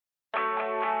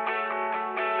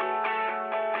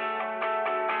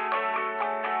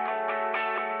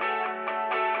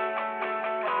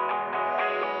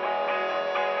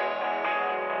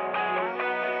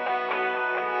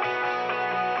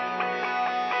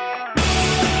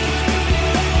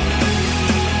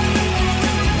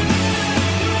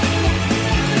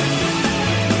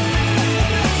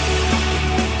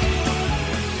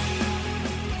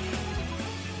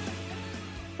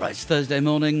Thursday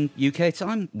morning UK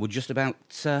time. We're just about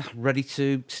ready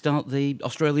to start the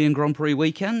Australian Grand Prix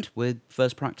weekend with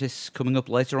first practice coming up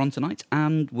later on tonight.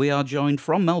 And we are joined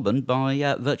from Melbourne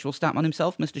by virtual statman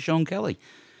himself, Mr. Sean Kelly.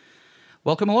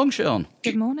 Welcome along, Sean.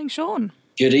 Good morning, Sean.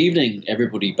 Good evening,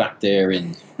 everybody back there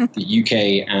in the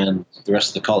UK and the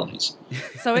rest of the colonies.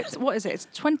 So it's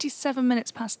 27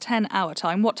 minutes past 10 our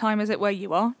time. What time is it where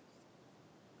you are?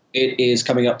 It is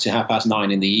coming up to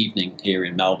 9:30 in the evening here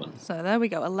in Melbourne. So there we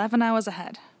go, 11 hours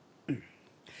ahead.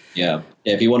 Yeah.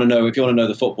 If you want to know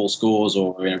the football scores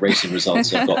or racing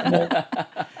results, I've got them all.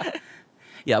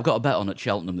 Yeah, I've got a bet on at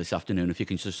Cheltenham this afternoon. If you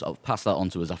can just sort of pass that on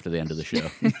to us after the end of the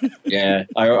show. Yeah,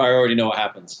 I already know what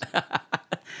happens.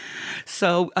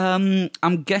 So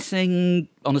I'm guessing,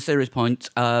 on a serious point,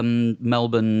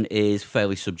 Melbourne is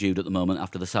fairly subdued at the moment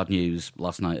after the sad news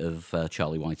last night of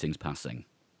Charlie Whiting's passing.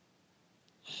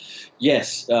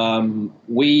 Yes, the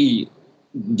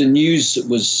news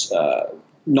was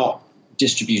not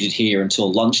distributed here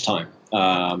until lunchtime,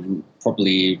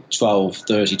 probably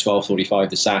 12:30, 12:45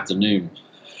 this afternoon,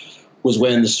 was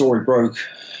when the story broke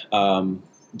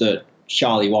that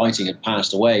Charlie Whiting had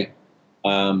passed away,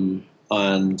 and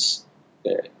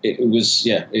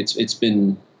it's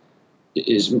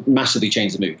massively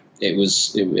changed the mood.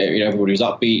 Everybody was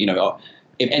upbeat.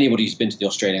 If anybody who's been to the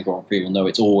Australian Grand Prix will know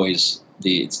it's always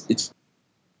it's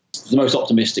the most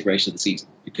optimistic race of the season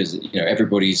because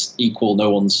everybody's equal.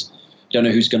 You don't know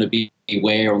who's going to be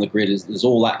where on the grid. There's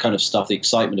all that kind of stuff, the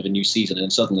excitement of a new season,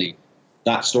 and suddenly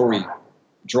that story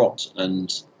dropped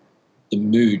and the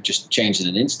mood just changed in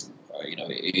an instant.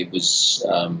 It was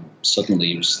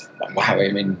suddenly it was wow.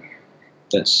 I mean,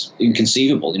 that's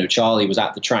inconceivable. Charlie was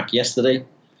at the track yesterday.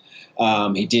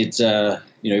 He did.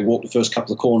 He walked the first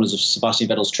couple of corners of Sebastian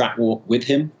Vettel's track walk with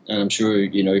him. And I'm sure,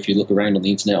 if you look around on the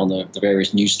internet on the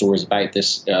various news stories about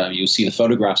this, you'll see the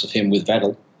photographs of him with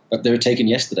Vettel that they were taken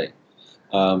yesterday.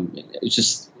 It's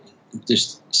just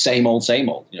same old.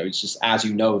 It's just, as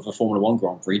of a Formula One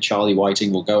Grand Prix, Charlie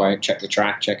Whiting will go out, check the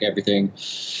track, check everything.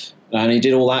 And he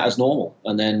did all that as normal.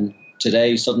 And then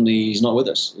today, suddenly he's not with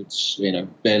us. It's,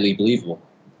 barely believable.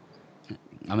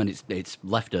 I mean, it's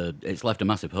left a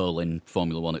massive hole in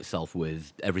Formula One itself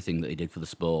with everything that he did for the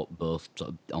sport, both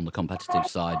sort of on the competitive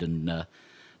side and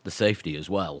the safety as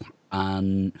well.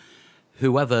 And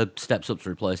whoever steps up to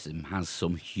replace him has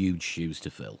some huge shoes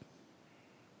to fill.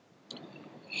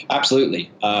 Absolutely.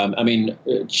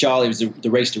 Charlie was the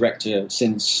race director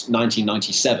since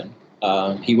 1997.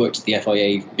 He worked at the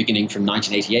FIA beginning from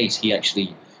 1988.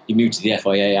 He moved to the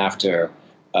FIA after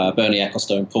Bernie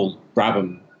Ecclestone pulled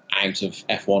Brabham out of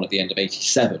F1 at the end of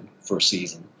 87 for a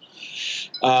season.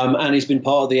 And he's been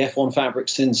part of the F1 fabric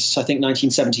since, I think,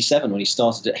 1977 when he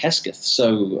started at Hesketh.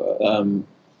 So,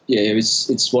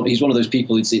 he's one of those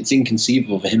people, it's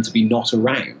inconceivable for him to be not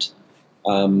around.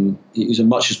 He's as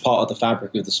much as part of the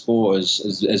fabric of the sport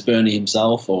as Bernie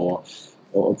himself or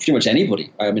pretty much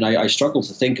anybody. I mean, I struggle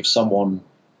to think of someone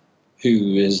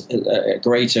who is a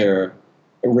greater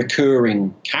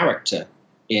recurring character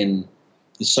in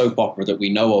the soap opera that we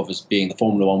know of as being the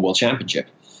Formula One World Championship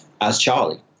as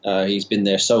Charlie. He's been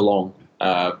there so long,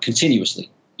 continuously.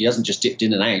 He hasn't just dipped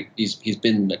in and out. He's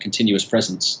been a continuous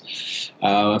presence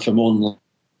for more than the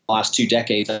last 2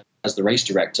 decades as the race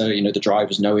director. The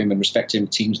drivers know him and respect him.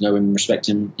 Teams know him and respect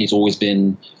him. He's always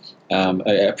been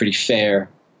a pretty fair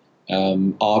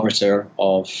arbiter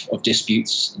of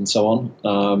disputes and so on.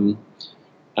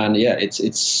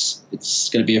 It's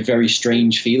going to be a very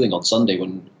strange feeling on Sunday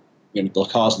when the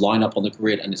cars line up on the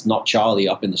grid and it's not Charlie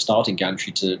up in the starting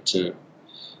gantry to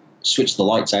switch the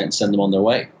lights out and send them on their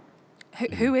way.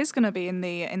 Who is going to be in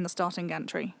the starting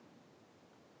gantry?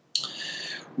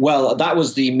 Well, that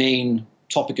was the main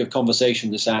topic of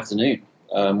conversation this afternoon.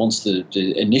 Once the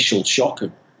initial shock of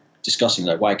discussing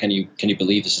that, why can you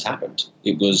believe this has happened?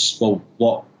 It was, well,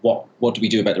 what do we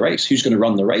do about the race? Who's going to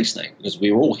run the race now? Because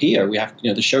we were all here. We have,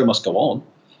 the show must go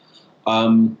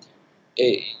on.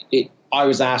 I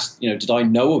was asked, did I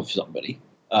know of somebody?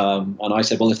 And I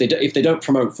said, well, if they don't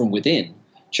promote from within,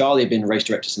 Charlie had been race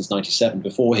director since 97.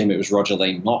 Before him, it was Roger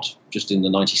Lane Mott, just in the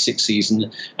 96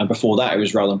 season. And before that, it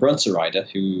was Roland Brunserrider,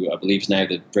 who I believe is now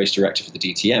the race director for the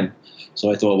DTM. So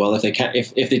I thought, well,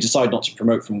 if they decide not to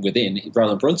promote from within,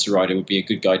 Roland Brunserrider would be a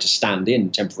good guy to stand in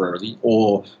temporarily,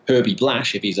 or Herbie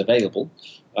Blash if he's available.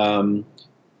 But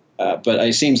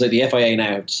it seems like the FIA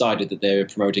now have decided that they're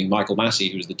promoting Michael Massey,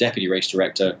 who's the deputy race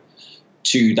director,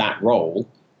 to that role.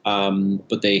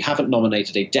 But they haven't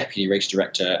nominated a deputy race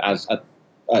director as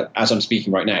as I'm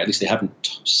speaking right now, at least they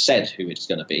haven't said who it's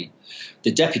going to be.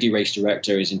 The deputy race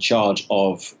director is in charge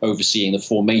of overseeing the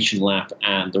formation lap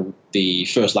and the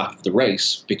first lap of the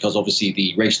race, because obviously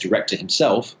the race director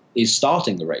himself is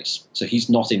starting the race. So he's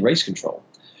not in race control.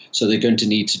 So they're going to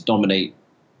need to nominate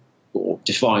or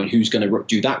define who's going to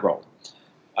do that role.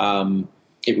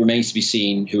 It remains to be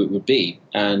seen who it would be.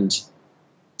 And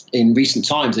in recent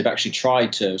times, they've actually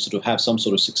tried to sort of have some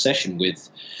sort of succession with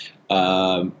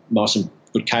Marcin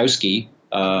Budkowski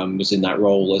was in that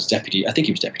role as deputy. I think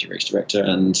he was deputy race director,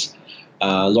 and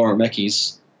Laurent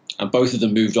Mekies, and both of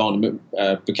them moved on.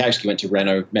 Budkowski went to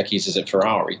Renault, Mekies is at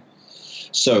Ferrari.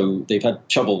 So they've had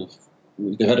trouble.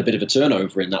 They've had a bit of a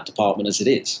turnover in that department as it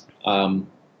is.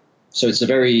 So it's a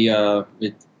very.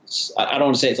 I don't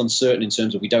want to say it's uncertain in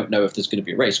terms of we don't know if there's going to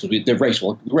be a race, because the race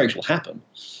will happen.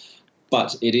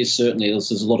 But it is certainly, there's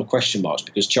a lot of question marks,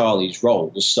 because Charlie's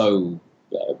role was so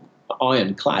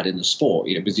ironclad in the sport.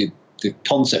 You know, with the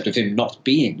concept of him not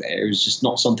being there is just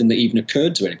not something that even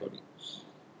occurred to anybody.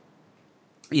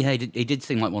 Yeah, he did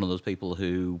seem like one of those people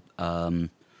who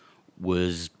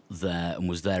was there and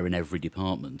was there in every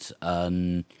department.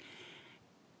 I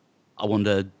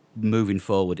wonder, moving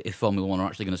forward, if Formula One are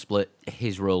actually going to split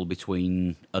his role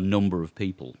between a number of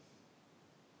people.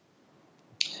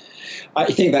 I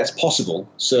think that's possible,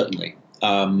 certainly.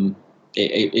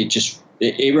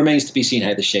 It remains to be seen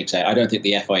how this shakes out. I don't think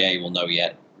the FIA will know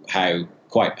yet how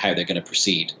they're going to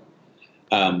proceed.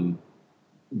 I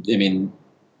mean,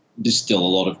 there's still a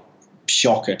lot of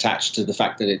shock attached to the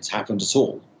fact that it's happened at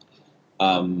all.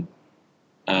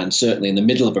 And certainly in the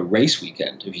middle of a race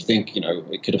weekend, if you think,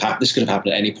 this could have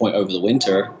happened at any point over the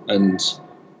winter, and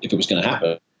if it was going to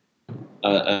happen,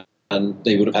 and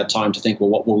they would have had time to think, well,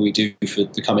 what will we do for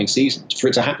the coming season? For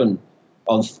it to happen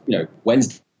on,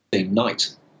 Wednesday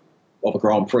night of a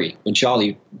Grand Prix, when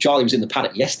Charlie was in the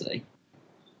paddock yesterday,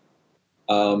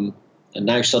 and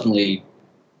now suddenly,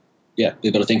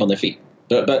 they've got to think on their feet.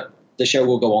 But the show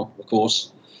will go on, of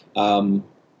course. And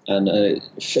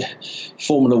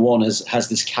Formula One has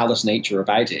this callous nature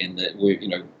about it, in that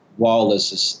while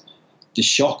there's the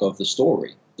shock of the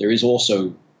story, there is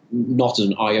also not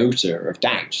an iota of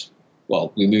doubt.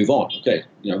 Well, we move on. Okay,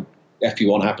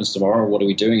 FP1 happens tomorrow. What are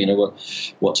we doing?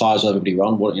 What tyres will everybody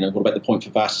run? What about the point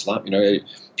for fastest lap?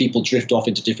 People drift off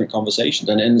into different conversations,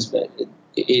 and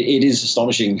it is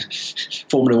astonishing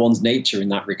Formula One's nature in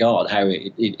that regard. How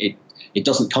it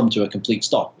doesn't come to a complete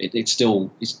stop. It's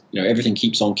still everything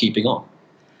keeps on keeping on.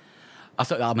 I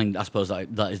suppose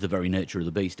that is the very nature of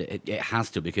the beast. It has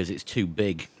to, because it's too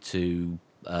big to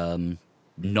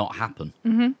not happen.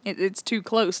 Mm-hmm. It's too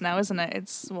close now, isn't it?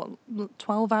 It's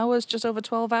 12 hours, just over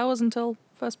 12 hours until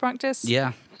first practice.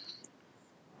 Yeah.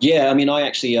 Yeah, I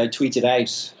tweeted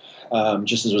out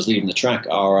just as I was leaving the track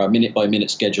our minute by minute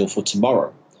schedule for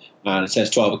tomorrow. And it says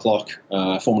 12 o'clock,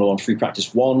 Formula One free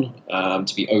practice 1,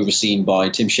 to be overseen by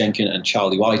Tim Schenken and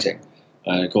Charlie Whiting.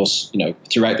 And of course,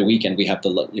 throughout the weekend, we have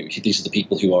these are the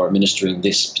people who are administering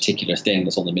this particular thing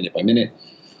that's on the minute by minute.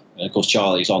 And of course,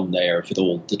 Charlie's on there with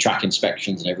all the track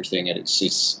inspections and everything. And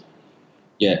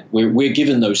we're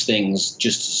given those things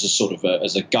just as a sort of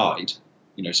as a guide,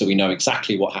 so we know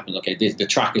exactly what happened. Okay, the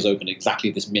track is open exactly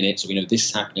this minute, so we know this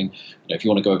is happening. If you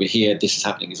want to go over here, this is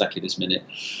happening exactly this minute.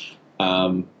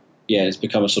 It's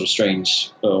become a sort of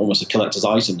strange, almost a collector's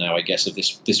item now, I guess, of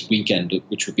this weekend,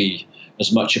 which would be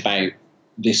as much about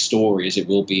this story as it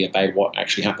will be about what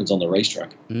actually happens on the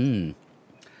racetrack. Mm.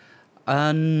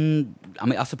 And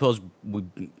I suppose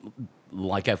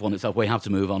like F1 itself, we have to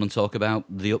move on and talk about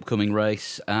the upcoming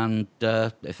race and,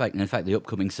 in fact, the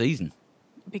upcoming season.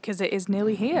 Because it is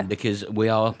nearly here. Because we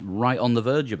are right on the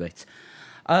verge of it.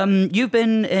 You've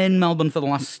been in Melbourne for the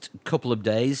last couple of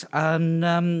days,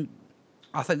 and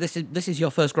I think this is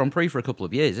your first Grand Prix for a couple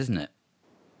of years, isn't it?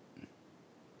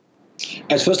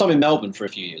 It's the first time in Melbourne for a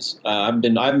few years. I haven't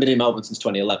been in Melbourne since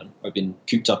 2011. I've been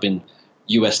cooped up in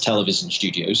US television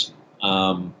studios,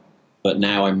 but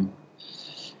now I'm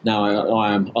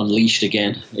unleashed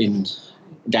again in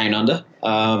Down Under.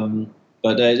 I've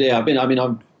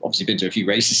obviously been to a few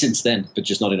races since then, but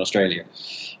just not in Australia.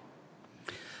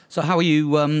 So how are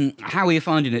you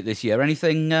finding it this year?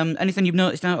 Anything you've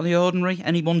noticed out of the ordinary?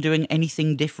 Anyone doing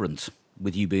anything different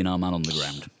with you being our man on the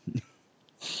ground?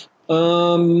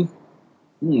 Well,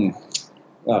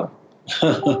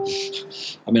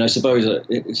 I suppose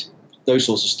those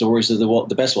sorts of stories are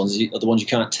the best ones. Are the ones you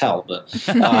can't tell. But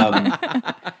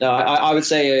no, I would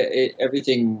say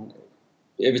everything's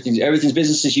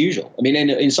business as usual.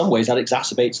 In some ways that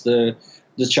exacerbates the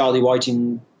Charlie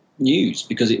Whiting news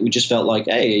because it just felt like,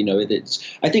 hey,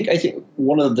 I think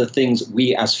one of the things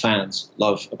we as fans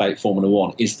love about Formula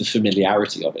One is the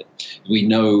familiarity of it. We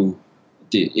know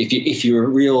if you're a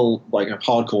real like a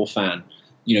hardcore fan,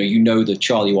 you know the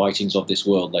Charlie Whitings of this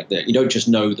world, like you don't just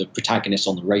know the protagonists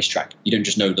on the racetrack. You don't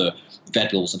just know the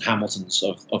Vettels and Hamiltons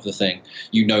of the thing.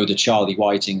 You know the Charlie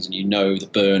Whitings, and you know the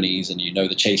Bernies, and you know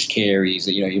the Chase Careys,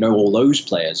 and you know all those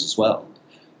players as well.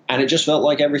 And it just felt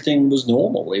like everything was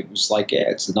normal. It was like, yeah,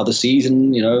 it's another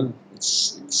season.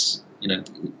 It's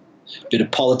bit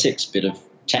of politics, bit of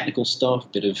technical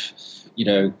stuff, bit of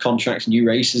contracts, new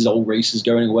races, old races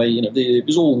going away. It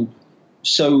was all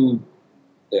so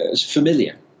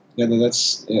familiar.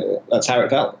 That's how it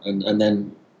felt. And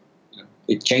then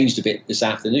it changed a bit this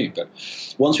afternoon. But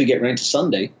once we get around to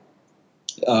Sunday,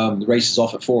 the race is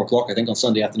off at 4:00, I think, on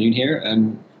Sunday afternoon here,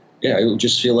 and yeah, it'll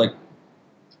just feel like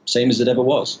same as it ever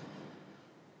was.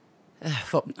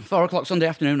 4 o'clock Sunday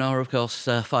afternoon, or of course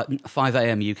 5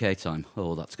 a.m. UK time.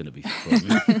 Oh, that's going to be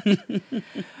fun.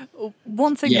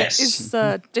 One thing Yes.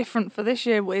 that is different for this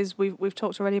year is we've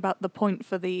talked already about the point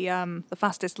for the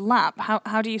fastest lap.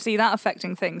 How do you see that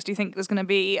affecting things? Do you think there's going to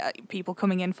be people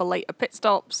coming in for later pit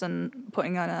stops and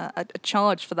putting on a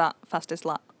charge for that fastest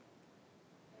lap?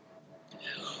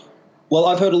 Well,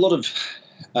 I've heard a lot of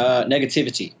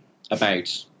negativity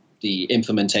about the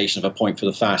implementation of a point for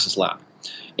the fastest lap.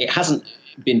 It hasn't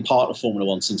been part of Formula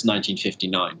One since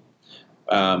 1959.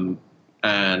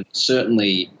 And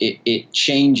certainly it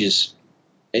changes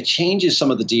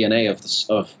some of the DNA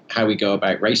of how we go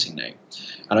about racing now.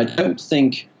 And I don't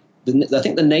think the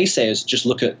naysayers just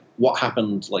look at what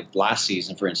happened like last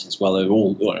season, for instance, where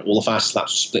all the fastest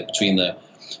laps were split between the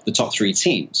top three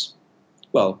teams.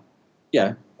 Well,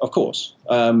 yeah, of course,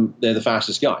 they're the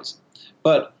fastest guys.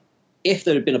 But if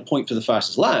there had been a point for the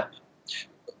fastest lap,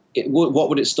 what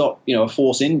would it stop, a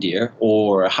Force India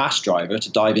or a Haas driver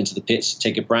to dive into the pits,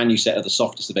 take a brand new set of the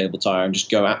softest available tyre and just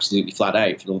go absolutely flat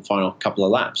out for the final couple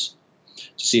of laps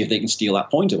to see if they can steal that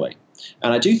point away?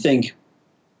 And I do think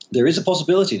there is a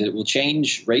possibility that it will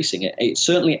change racing. It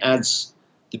certainly adds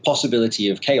the possibility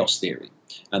of chaos theory.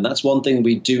 And that's one thing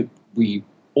we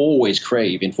always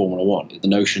crave in Formula One, the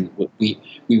notion that we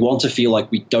want to feel like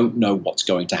we don't know what's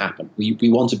going to happen. We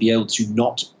want to be able to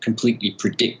not completely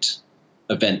predict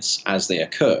events as they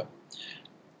occur.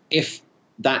 If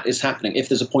that is happening, if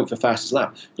there's a point for fastest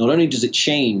lap, not only does it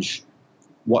change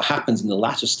what happens in the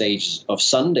latter stages of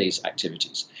Sunday's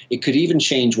activities, it could even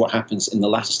change what happens in the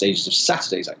latter stages of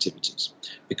Saturday's activities.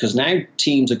 Because now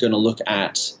teams are going to look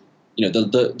at, as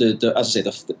I say,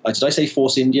 did I say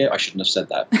Force India? I shouldn't have said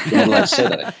that. You're not allowed to say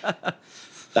that.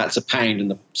 That's a pound in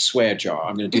the swear jar.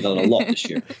 I'm going to do that a lot this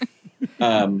year.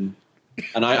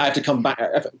 And I have to come back.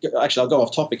 Actually, I'll go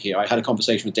off topic here. I had a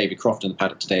conversation with David Croft in the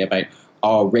paddock today about,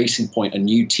 are Racing Point a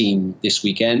new team this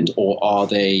weekend, or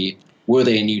were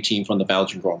they a new team from the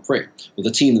Belgian Grand Prix? Well,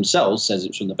 the team themselves says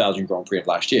it's from the Belgian Grand Prix of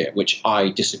last year, which I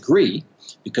disagree,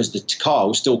 because the car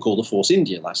was still called the Force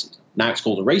India last season. Now it's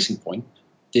called a Racing Point.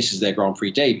 This is their Grand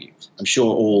Prix debut. I'm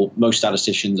sure most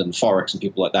statisticians and Forex and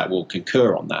people like that will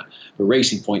concur on that. But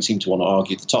Racing Point seem to want to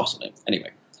argue the toss on it.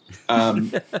 Anyway.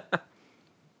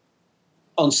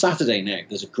 On Saturday now,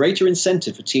 there's a greater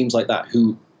incentive for teams like that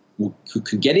who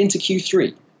can get into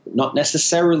Q3, but not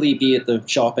necessarily be at the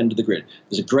sharp end of the grid.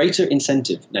 There's a greater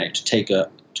incentive now to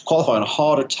qualify on a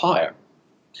harder tyre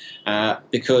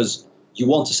because you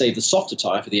want to save the softer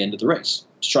tyre for the end of the race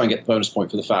to try and get the bonus point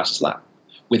for the fastest lap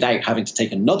without having to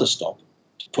take another stop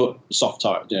to put the soft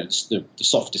tyre, the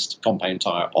softest compound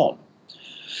tyre on.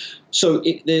 So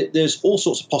there's all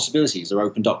sorts of possibilities that are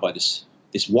opened up by this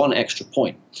one extra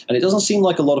point. And it doesn't seem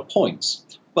like a lot of points,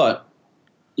 but,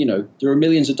 there are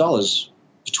millions of dollars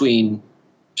between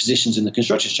positions in the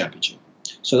Constructors' Championship.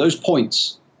 So those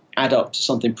points add up to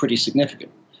something pretty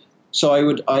significant.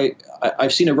 So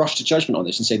I've seen a rush to judgment on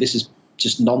this and say this is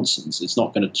just nonsense. It's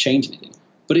not going to change anything.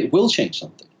 But it will change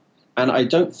something. And I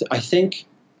think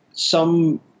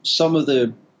some of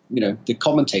the, the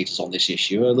commentators on this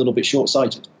issue are a little bit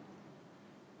short-sighted.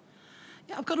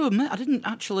 I've got to admit, I didn't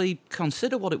actually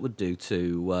consider what it would do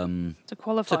to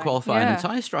qualify an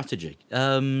entire strategy.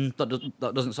 That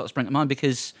doesn't sort of spring to mind,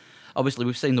 because obviously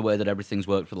we've seen the way that everything's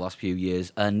worked for the last few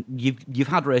years, and you've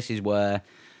had races where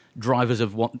drivers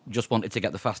have just wanted to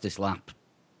get the fastest lap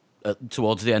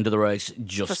towards the end of the race,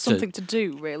 just for something to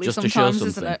do, really. Just sometimes, to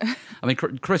show something. Isn't it? I mean,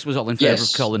 Chris was all in favour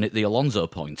of calling it the Alonso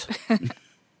point.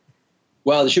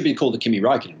 Well, it should be called the Kimi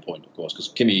Räikkönen point, of course, because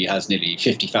Kimi has nearly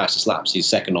 50 fastest laps. He's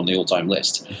second on the all-time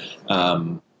list.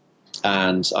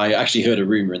 And I actually heard a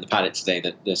rumour in the paddock today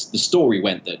that the story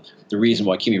went that the reason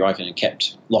why Kimi Räikkönen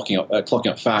kept clocking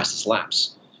up fastest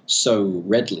laps so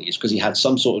readily is because he had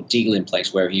some sort of deal in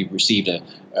place where he received a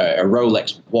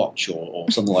Rolex watch or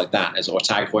something like that, or a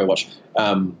Tag Heuer watch,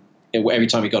 every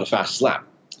time he got a fastest lap.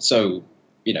 So,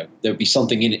 there would be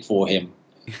something in it for him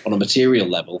on a material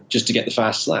level just to get the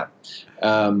fastest lap.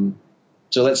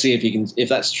 So let's see if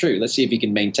that's true. Let's see if he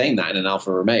can maintain that in an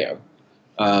Alfa Romeo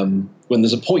when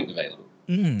there's a point available.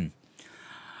 Mm.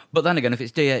 But then again, if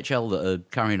it's DHL that are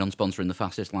carrying on sponsoring the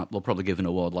fastest lap, they'll probably give an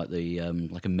award like the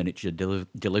like a miniature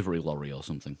delivery lorry or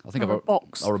something. I think or a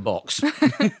box. Or a box.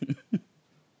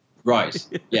 Right.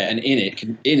 Yeah, and in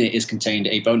it is contained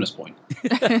a bonus point. You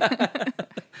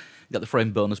got the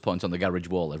frame bonus points on the garage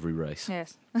wall every race.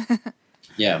 Yes.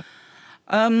 Yeah.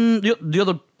 The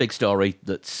other big story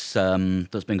that's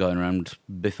been going around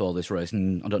before this race,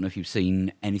 and I don't know if you've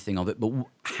seen anything of it, but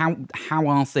how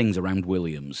are things around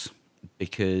Williams?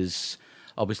 Because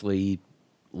obviously,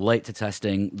 late to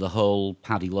testing, the whole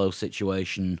Paddy Lowe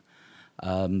situation.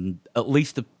 At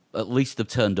least they've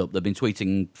turned up. They've been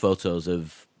tweeting photos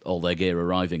of all their gear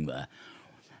arriving there.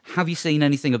 Have you seen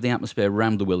anything of the atmosphere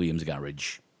around the Williams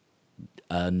garage?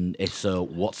 And if so,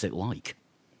 what's it like?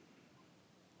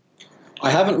 I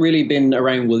haven't really been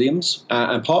around Williams,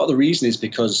 and part of the reason is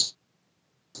because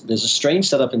there's a strange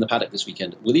setup in the paddock this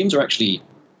weekend. Williams are actually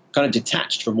kind of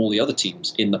detached from all the other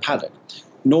teams in the paddock.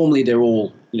 Normally they're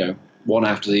all, one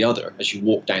after the other as you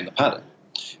walk down the paddock.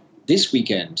 This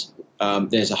weekend,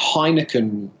 there's a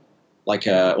Heineken,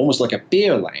 almost like a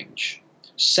beer lounge,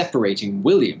 separating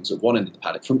Williams at one end of the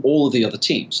paddock from all of the other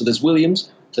teams. So there's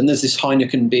Williams, then there's this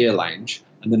Heineken beer lounge,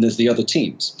 and then there's the other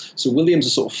teams. So Williams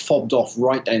are sort of fobbed off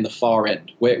right down the far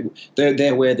end, where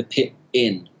they're where the pit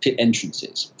entrance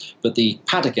is. But the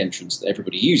paddock entrance that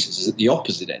everybody uses is at the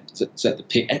opposite end, it's at the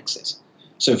pit exit.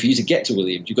 So for you to get to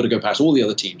Williams, you've got to go past all the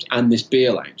other teams and this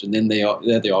beer lounge, and then they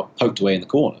are poked away in the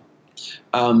corner.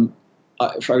 I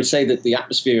would say that the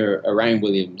atmosphere around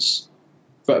Williams,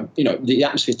 but the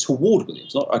atmosphere toward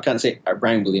Williams, I can't say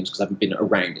around Williams because I haven't been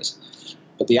around it,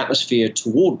 but the atmosphere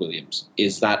toward Williams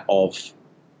is that of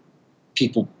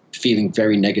people feeling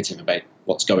very negative about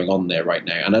what's going on there right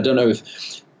now. And I don't know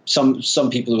if some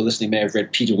people who are listening may have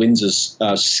read Peter Windsor's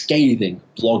scathing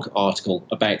blog article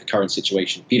about the current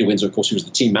situation. Peter Windsor, of course, who was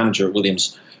the team manager at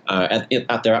Williams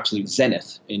at their absolute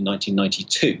zenith in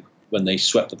 1992 when they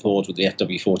swept the board with the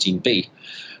FW14B.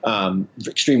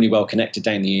 Extremely well connected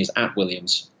down the years at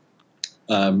Williams,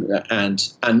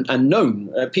 and known.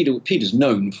 Peter's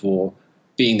known for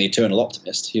being the eternal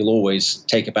optimist. He'll always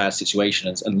take a bad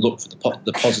situation and look for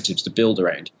the positives to build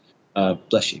around.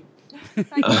 Bless you.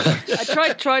 Thank you.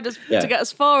 I tried to get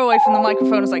as far away from the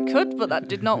microphone as I could, but that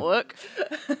did not work.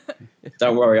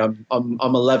 Don't worry, I'm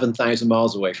 11,000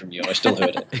 miles away from you, and I still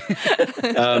heard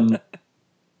it.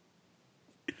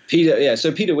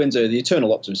 Peter Windsor, the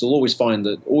eternal optimist, will always find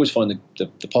the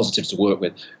positives to work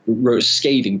with. Wrote a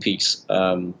scathing piece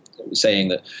saying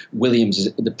that Williams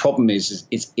the problem is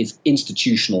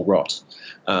institutional rot.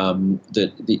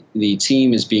 That the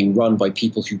team is being run by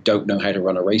people who don't know how to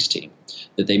run a race team.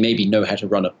 That they maybe know how to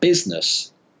run a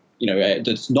business,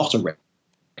 that's not a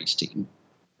race team,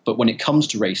 but when it comes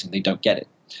to racing, they don't get it.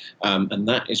 And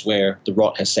that is where the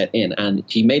rot has set in. And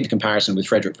he made the comparison with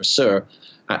Frederick Vasseur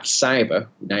at Sauber,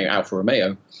 now Alfa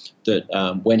Romeo, that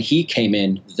when he came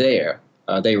in there,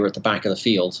 they were at the back of the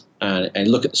field. And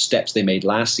look at the steps they made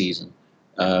last season,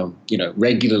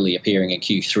 regularly appearing in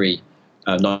Q3,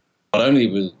 not only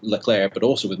with Leclerc, but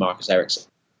also with Marcus Ericsson,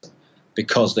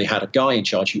 because they had a guy in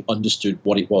charge who understood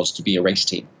what it was to be a race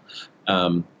team.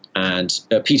 And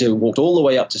Peter walked all the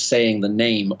way up to saying the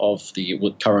name of the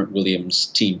current Williams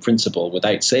team principal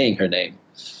without saying her name,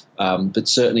 but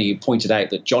certainly pointed out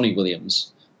that Johnny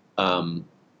Williams,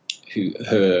 who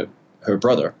her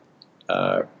brother,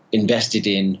 invested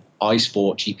in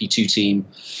iSport GP2 team,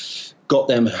 got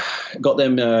them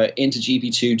into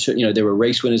GP2. They were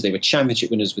race winners, they were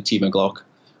championship winners with Timo Glock.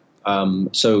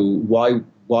 So why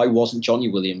wasn't Johnny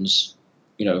Williams,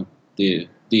 the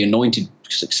anointed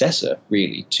successor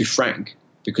really to Frank?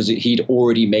 Because he'd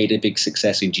already made a big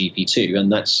success in GP2,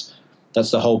 and that's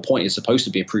the whole point. It's supposed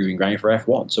to be a proving ground for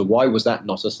F1. So why was that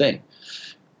not a thing?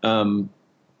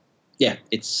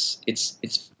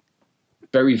 It's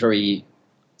very, very.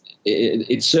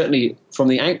 It's certainly from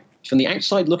the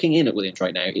outside looking in at Williams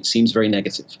right now, it seems very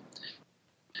negative.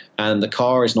 And the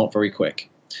car is not very quick.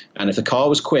 And if the car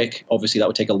was quick, obviously that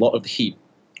would take a lot of the heat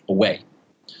away.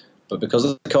 But because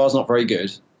the car's not very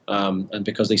good, and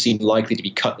because they seem likely to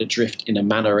be cut adrift in a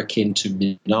manner akin to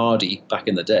Minardi back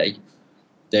in the day,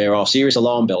 there are serious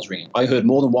alarm bells ringing. I heard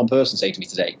more than one person say to me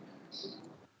today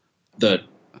that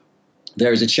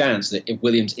there is a chance that if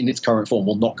Williams in its current form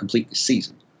will not complete this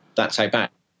season. That's how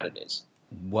bad it is.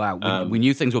 Wow, we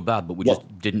knew things were bad, but we just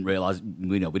Well- didn't realise.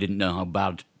 We didn't know how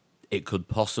bad it could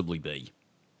possibly be.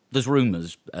 There's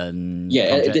rumours and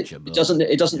Yeah, conjecture, it but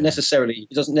doesn't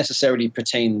necessarily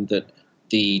pertain that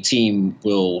the team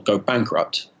will go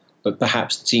bankrupt, but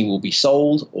perhaps the team will be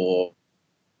sold, or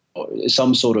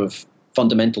some sort of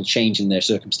fundamental change in their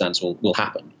circumstance will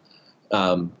happen.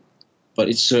 But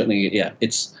it's certainly,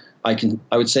 I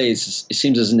would say it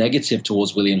seems as negative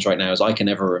towards Williams right now as I can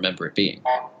ever remember it being.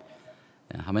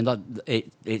 Yeah, I mean,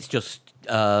 it's just.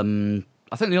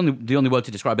 I think the only word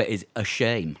to describe it is a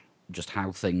shame. Just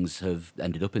how things have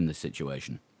ended up in this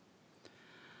situation.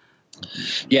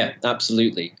 Yeah,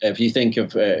 absolutely. If you think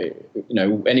of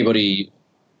anybody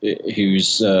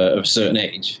who's of a certain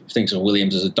age thinks of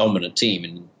Williams as a dominant team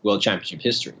in World Championship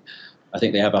history, I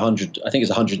think they have 100. I think it's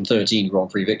 113 Grand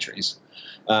Prix victories,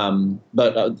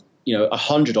 but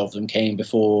 100 of them came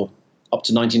before up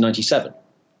to 1997.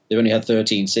 They've only had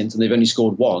 13 since, and they've only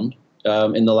scored one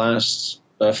in the last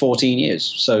 14 years.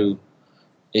 So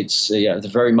it's they're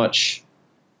very much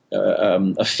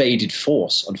a faded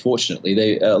force.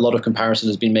 Unfortunately, a lot of comparison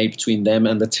has been made between them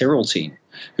and the Tyrrell team,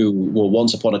 who were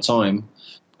once upon a time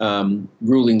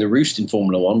ruling the roost in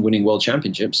Formula One, winning world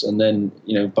championships, and then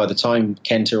by the time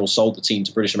Ken Tyrrell sold the team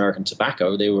to British American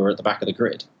Tobacco, they were at the back of the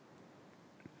grid.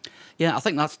 Yeah, I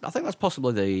think that's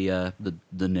possibly the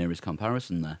nearest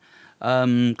comparison there.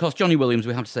 Of course, Johnny Williams,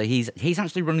 we have to say he's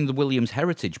actually running the Williams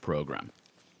Heritage Programme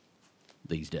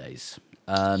these days.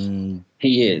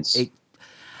 He is.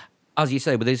 As you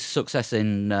say, with his success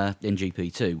in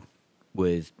GP2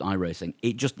 with iRacing,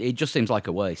 it just seems like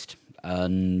a waste.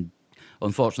 And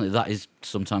unfortunately, that is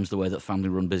sometimes the way that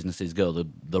family-run businesses go.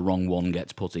 The wrong one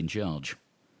gets put in charge.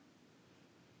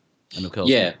 And of course,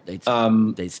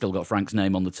 it's still got Frank's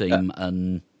name on the team,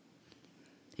 and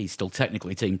he's still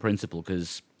technically team principal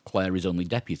because Claire is only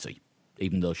deputy,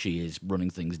 even though she is running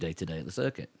things day to day at the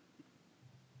circuit.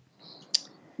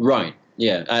 Right.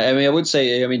 Yeah. I would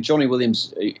say, Johnny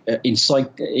Williams'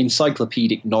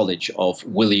 encyclopedic knowledge of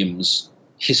Williams'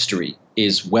 history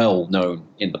is well known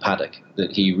in the paddock.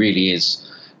 That he really is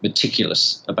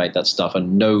meticulous about that stuff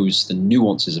and knows the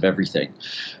nuances of everything.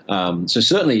 So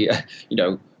certainly,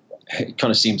 it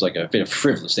kind of seems like a bit of a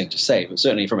frivolous thing to say, but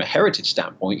certainly from a heritage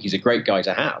standpoint, he's a great guy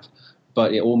to have.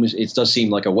 But it does seem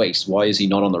like a waste. Why is he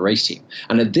not on the race team?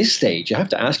 And at this stage, you have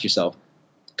to ask yourself,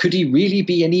 could he really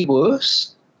be any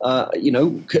worse?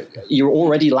 You're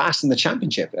already last in the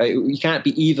championship. You can't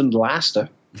be even laster.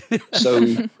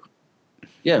 So,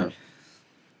 yeah.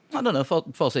 I don't know.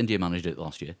 Force India managed it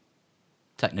last year,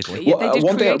 technically. Yeah,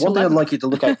 one thing I'd like you to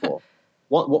look out for.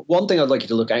 One thing I'd like you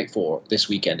to look out for this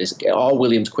weekend is, are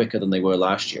Williams quicker than they were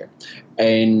last year?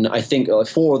 And I think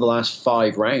 4 of the last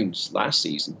 5 rounds last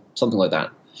season, something like that,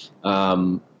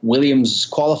 Williams'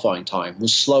 qualifying time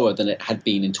was slower than it had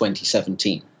been in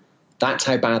 2017. That's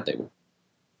how bad they were.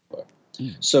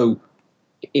 So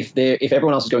if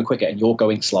everyone else is going quicker and you're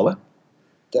going slower,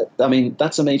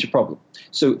 that's a major problem.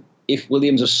 So if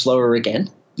Williams are slower again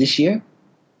this year,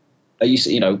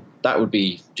 that would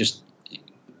be just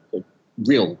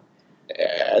real.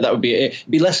 That would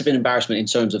be less of an embarrassment in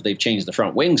terms of they've changed the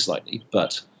front wing slightly,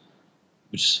 but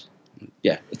it's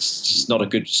just not a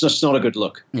good. It's just not a good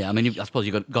look. Yeah, I suppose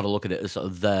you've got to look at it as sort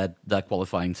of their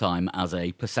qualifying time as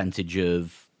a percentage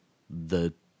of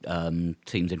the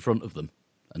teams in front of them,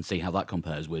 and see how that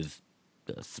compares with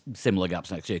similar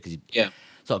gaps next year. Because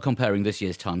sort of comparing this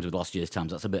year's times with last year's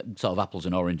times, that's a bit sort of apples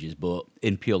and oranges, but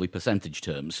in purely percentage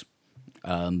terms.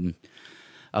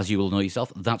 As you will know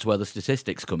yourself, that's where the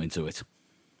statistics come into it.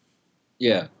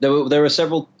 Yeah, there were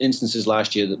several instances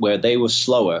last year where they were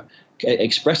slower,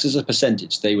 expressed as a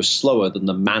percentage. They were slower than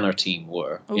the Manor team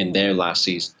were in their last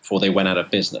season before they went out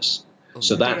of business.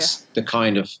 So that's the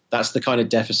kind of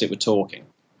deficit we're talking.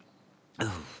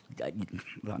 Oh,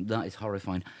 that is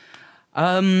horrifying.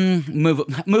 Move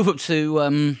up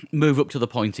to the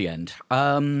pointy end.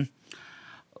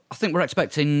 I think we're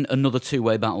expecting another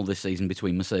two-way battle this season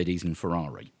between Mercedes and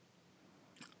Ferrari.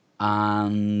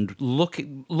 And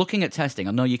looking at testing,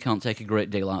 I know you can't take a great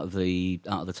deal out of the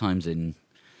times in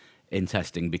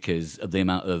testing because of the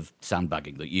amount of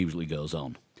sandbagging that usually goes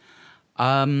on.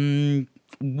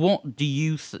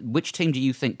 Which team do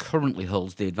you think currently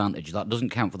holds the advantage? That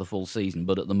doesn't count for the full season,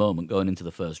 but at the moment going into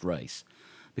the first race.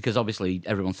 Because obviously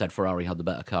everyone said Ferrari had the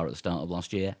better car at the start of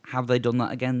last year. Have they done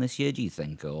that again this year, do you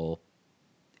think? Or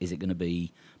is it going to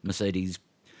be Mercedes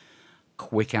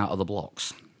quick out of the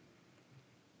blocks?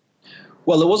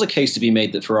 Well, there was a case to be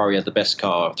made that Ferrari had the best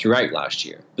car throughout last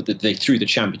year, but that they threw the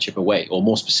championship away, or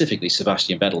more specifically,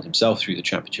 Sebastian Vettel himself threw the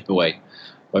championship away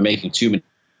by making too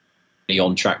many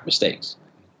on-track mistakes.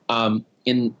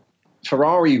 In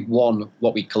Ferrari won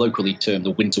what we colloquially term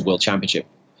the Winter World Championship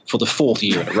for the fourth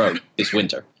year in a row this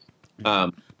winter.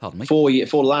 Pardon me. For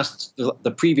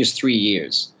the previous 3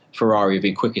 years, Ferrari have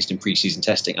been quickest in pre-season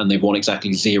testing, and they've won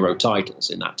exactly 0 titles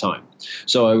in that time.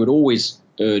 So I would always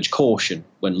urge caution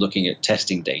when looking at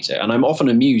testing data, and I'm often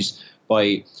amused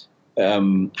by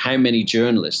how many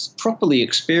journalists, properly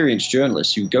experienced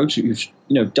journalists, who've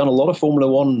done a lot of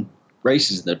Formula One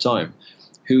races in their time,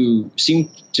 who seem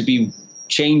to be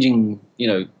changing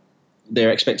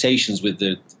their expectations with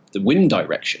the wind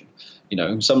direction.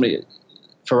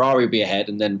 Ferrari would be ahead,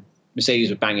 and then Mercedes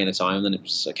would bang in a time, and then it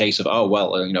was a case of,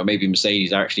 maybe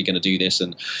Mercedes are actually going to do this,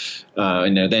 and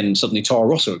then suddenly Toro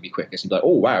Rosso would be quickest. And be like,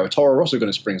 oh wow, Toro Rosso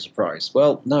going to spring a surprise?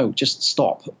 Well, no, just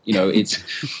stop.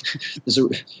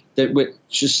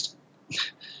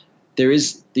 There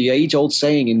is the age-old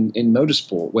saying in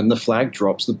motorsport: when the flag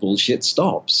drops, the bullshit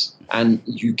stops, and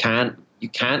you can't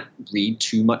read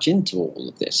too much into all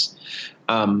of this.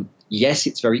 Yes,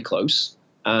 it's very close,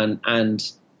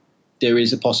 and there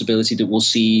is a possibility that we'll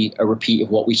see a repeat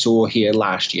of what we saw here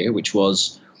last year, which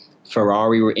was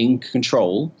Ferrari were in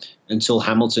control until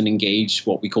Hamilton engaged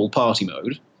what we call party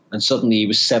mode, and suddenly he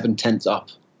was 7/10 up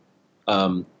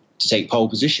to take pole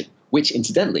position, which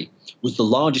incidentally was the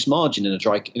largest margin in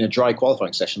a dry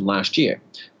qualifying session last year.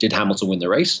 Did Hamilton win the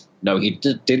race? No, he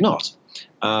did not,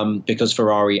 because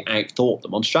Ferrari outthought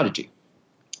them on strategy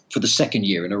for the second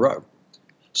year in a row.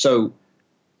 So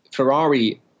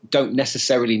Ferrari don't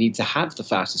necessarily need to have the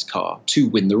fastest car to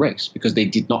win the race, because they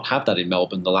did not have that in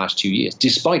Melbourne the last 2 years,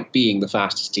 despite being the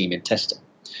fastest team in testing.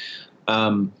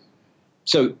 In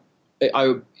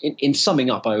summing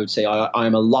up, I would say I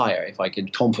am a liar if I can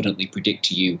confidently predict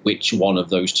to you which one of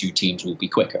those two teams will be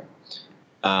quicker.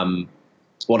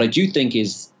 What I do think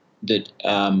is that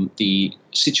the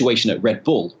situation at Red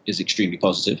Bull is extremely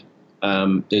positive.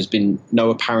 There's been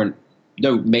no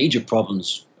major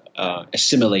problems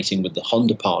assimilating with the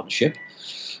Honda partnership,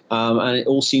 and it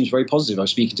all seems very positive. I was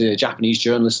speaking to Japanese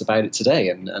journalists about it today,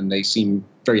 and they seem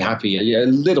very happy. A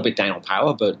little bit down on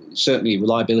power, but certainly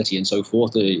reliability and so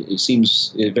forth. It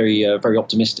seems very very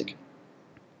optimistic.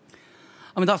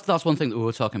 I mean, that's one thing that we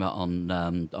were talking about on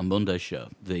Monday's show.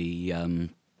 The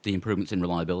improvements in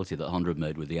reliability that Honda have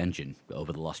made with the engine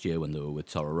over the last year when they were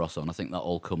with Toro Rosso, and I think that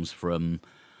all comes from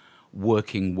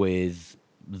working with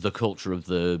the culture of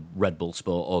the Red Bull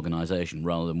Sport organisation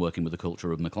rather than working with the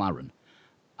culture of McLaren,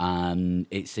 and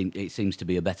it seems to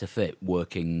be a better fit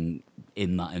working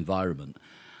in that environment.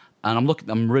 And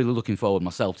I'm really looking forward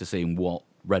myself to seeing what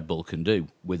Red Bull can do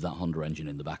with that Honda engine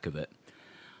in the back of it,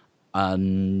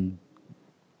 and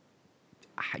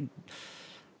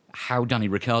how Danny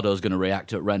Ricciardo is going to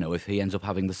react at Renault if he ends up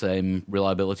having the same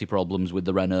reliability problems with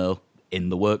the Renault in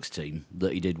the works team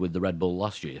that he did with the Red Bull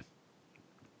last year.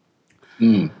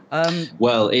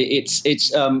 Well, it's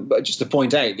just to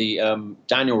point out, the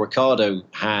Daniel Ricciardo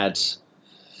had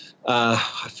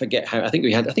I forget how. I think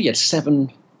he had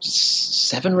seven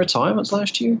retirements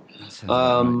last year.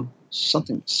 Right.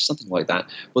 Something like that.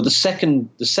 Well, the second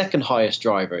highest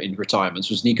driver in retirements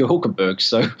was Nico Hülkenberg.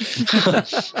 So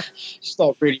it's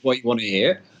not really what you want to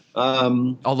hear.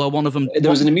 Although one of them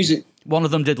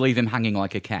did leave him hanging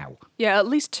like a cow. Yeah, at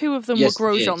least 2 of them were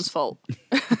Grosjean's fault.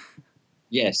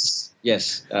 Yes,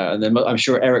 and then I'm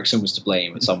sure Ericsson was to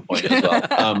blame at some point as well.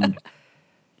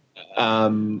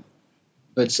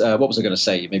 But what was I going to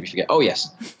say? You made me forget. Oh, yes.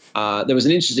 There was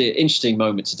an interesting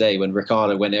moment today when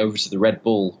Ricciardo went over to the Red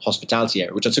Bull hospitality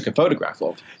area, which I took a photograph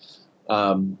of.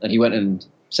 And he went and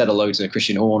said hello to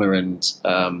Christian Horner and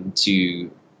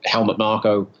to Helmut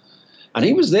Marko. And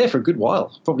he was there for a good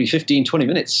while, probably 15, 20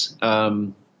 minutes.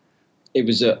 It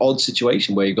was an odd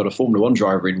situation where you've got a Formula One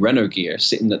driver in Renault gear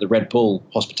sitting at the Red Bull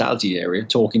hospitality area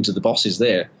talking to the bosses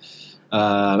there.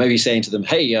 Maybe saying to them,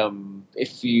 hey,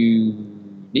 if you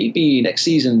need me next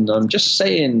season, I'm just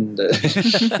saying,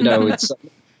 it's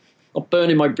not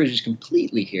burning my bridges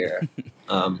completely here.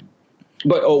 But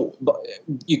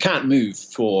you can't move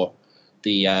for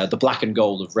the black and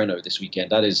gold of Renault this weekend.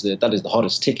 That is the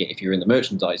hottest ticket if you're in the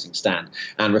merchandising stand.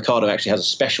 And Ricciardo actually has a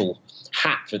special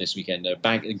hat for this weekend,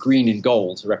 green and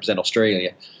gold to represent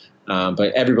Australia.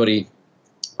 But everybody,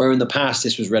 where in the past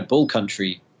this was Red Bull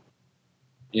country,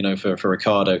 for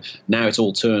Ricciardo, now it's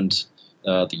all turned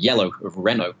the yellow of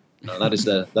Renault. That is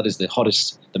the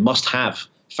hottest, the must-have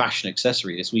fashion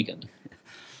accessory this weekend.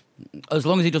 As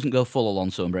long as he doesn't go full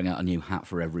Alonso and bring out a new hat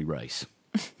for every race.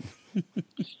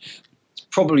 It's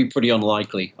probably pretty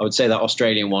unlikely. I would say that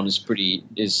Australian one is pretty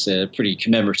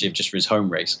commemorative just for his home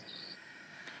race.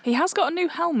 He has got a new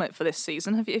helmet for this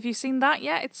season. Have you seen that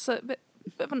yet? It's a bit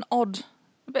of an odd,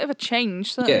 a bit of a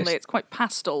change, certainly. Yes. It's quite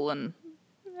pastel and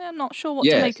I'm not sure what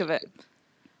to make of it.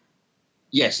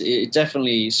 Yes, it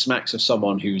definitely smacks of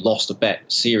someone who lost a bet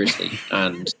seriously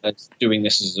and is doing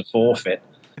this as a forfeit,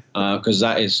 because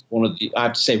that is I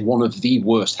have to say, one of the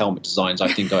worst helmet designs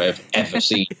I think I have ever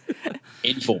seen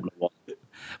in Formula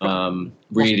One.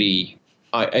 Really,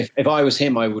 if I was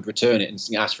him, I would return it and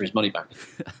ask for his money back.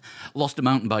 Lost a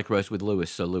mountain bike race with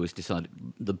Lewis, so Lewis decided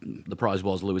the prize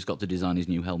was Lewis got to design his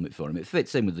new helmet for him. It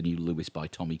fits in with the new Lewis by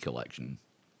Tommy collection.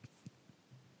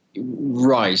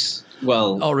 Right.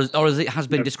 Well, or as it has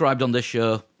been described on this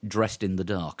show, dressed in the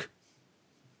dark.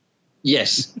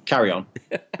 Yes. Carry on.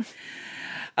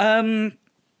 Of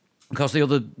course, the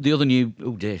other new.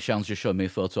 Oh dear, Sean's just showed me a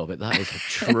photo of it. That is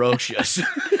atrocious.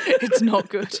 It's not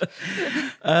good.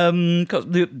 Because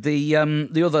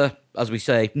the other, as we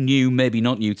say, new, maybe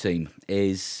not new team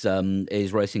is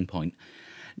Racing Point.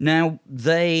 Now,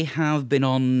 they have been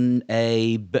on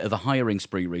a bit of a hiring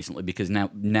spree recently because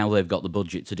now they've got the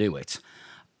budget to do it.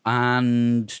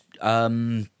 And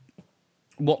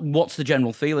what's the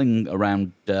general feeling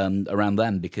around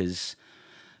them? Because,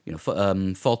 you know,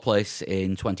 fourth place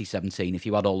in 2017, if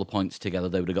you add all the points together,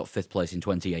 they would have got fifth place in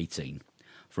 2018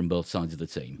 from both sides of the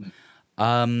team.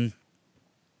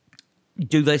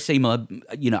 Do they seem,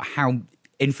 how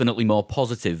infinitely more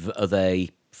positive are they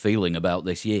feeling about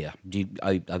this year?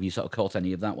 Have you sort of caught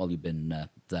any of that while you've been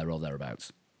there or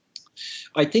thereabouts?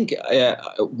 I think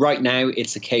right now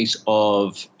it's a case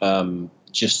of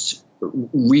just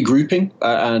regrouping,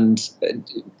 and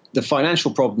the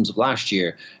financial problems of last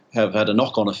year have had a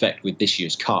knock-on effect with this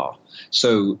year's car.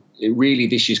 So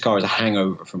this year's car is a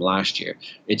hangover from last year.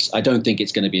 I don't think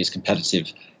it's going to be as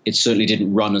competitive. It certainly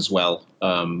didn't run as well.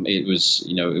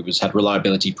 It had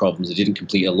reliability problems. It didn't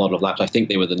complete a lot of laps. I think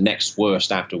they were the next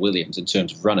worst after Williams in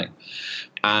terms of running.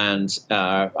 And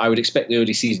I would expect the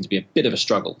early season to be a bit of a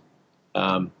struggle.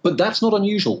 But that's not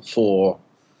unusual for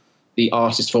the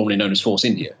artist formerly known as Force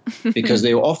India, because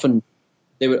they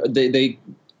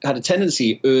had a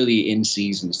tendency early in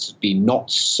seasons to be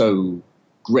not so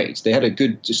great. They had a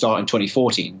good start in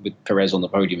 2014 with Perez on the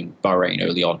podium in Bahrain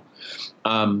early on.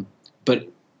 But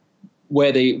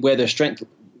where their strength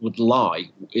would lie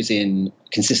is in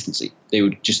consistency. They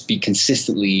would just be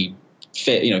consistently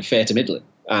fair to middling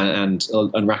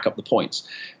and rack up the points.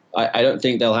 I don't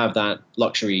think they'll have that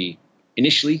luxury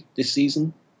initially this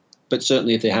season, but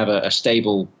certainly if they have a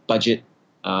stable budget,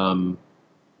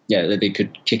 they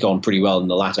could kick on pretty well in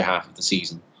the latter half of the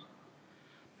season.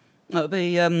 It'd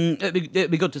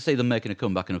be good to see them making a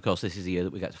comeback, and of course this is the year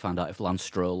that we get to find out if Lance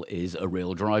Stroll is a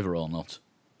real driver or not.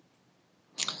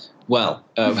 Well,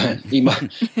 he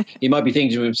might be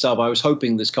thinking to himself, I was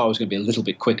hoping this car was going to be a little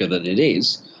bit quicker than it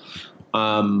is.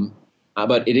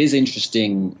 But it is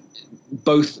interesting.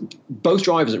 Both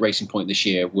drivers at Racing Point this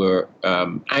year were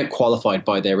out-qualified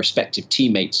by their respective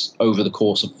teammates over the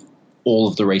course of all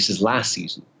of the races last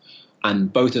season.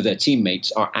 And both of their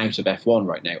teammates are out of F1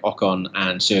 right now, Ocon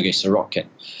and Sergei Sirotkin.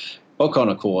 Ocon,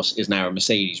 of course, is now a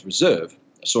Mercedes reserve.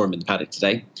 I saw him in the paddock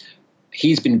today.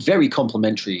 He's been very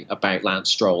complimentary about Lance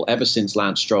Stroll ever since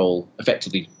Lance Stroll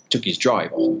effectively took his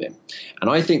drive off of him. And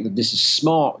I think that this is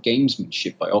smart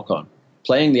gamesmanship by Ocon,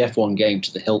 playing the F1 game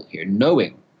to the hilt here,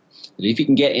 knowing that if he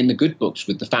can get in the good books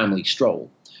with the family Stroll,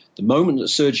 the moment that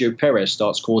Sergio Perez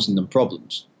starts causing them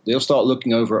problems, they'll start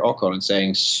looking over at Ocon and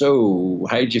saying, so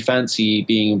how did you fancy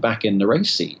being back in the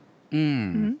race seat?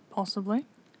 Possibly.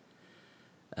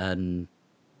 And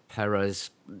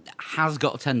Perez has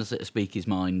got a tendency to speak his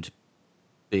mind,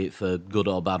 be it for good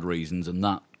or bad reasons, and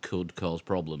that could cause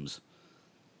problems.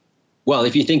 Well,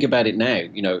 if you think about it now,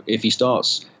 if he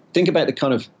starts, think about the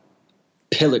kind of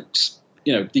pillocks,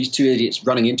 these two idiots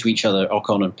running into each other,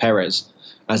 Ocon and Perez,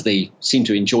 as they seem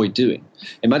to enjoy doing.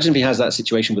 Imagine if he has that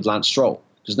situation with Lance Stroll,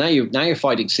 because now you're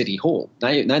fighting City Hall.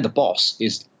 Now the boss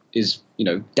is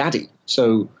daddy.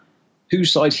 So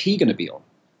whose side's he going to be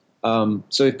on?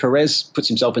 So if Perez puts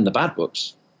himself in the bad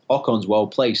books, Ocon's well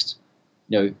placed.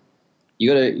 You've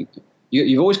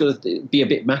always got to be a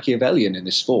bit Machiavellian in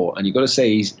this sport, and you've got to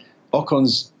say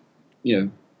Ocon's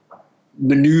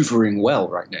manoeuvring well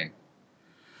right now.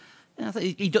 Yeah,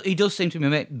 he does seem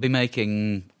to be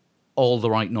making all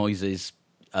the right noises,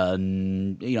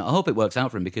 and I hope it works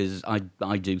out for him, because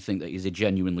I do think that he's a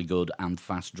genuinely good and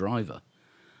fast driver,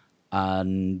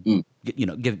 and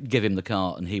give him the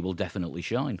car and he will definitely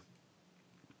shine.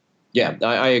 Yeah,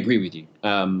 I agree with you.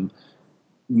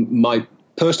 My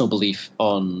personal belief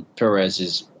on Perez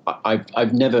is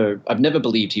I've never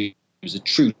believed he was a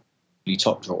truly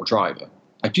top draw driver.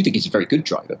 I do think he's a very good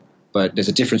driver, but there's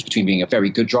a difference between being a very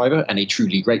good driver and a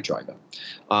truly great driver.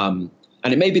 And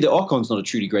it may be that Ocon's not a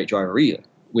truly great driver either.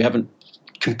 We haven't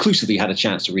conclusively had a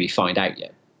chance to really find out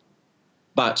yet.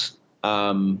 But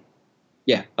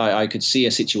I could see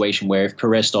a situation where if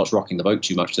Perez starts rocking the boat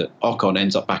too much, that Ocon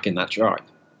ends up back in that drive.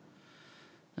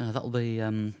 That'll be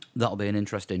an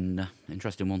interesting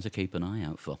one to keep an eye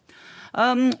out for.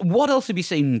 What else have you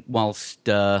seen whilst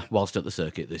at the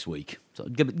circuit this week? So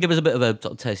give us a bit of a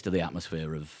sort of taste of the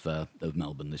atmosphere of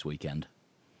Melbourne this weekend.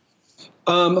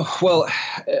 Well,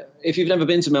 if you've never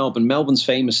been to Melbourne, Melbourne's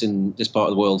famous in this part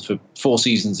of the world for 4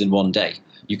 seasons in one day.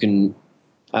 You can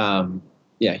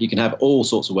have all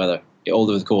sorts of weather all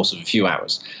over the course of a few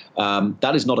hours.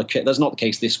 That's not the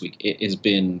case this week. It has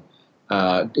been.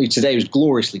 Today was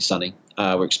gloriously sunny.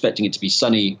 We're expecting it to be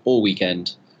sunny all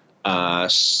weekend.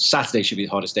 Saturday should be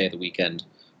the hottest day of the weekend.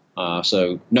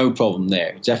 So no problem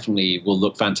there. Definitely will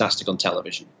look fantastic on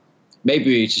television.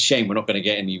 Maybe it's a shame we're not going to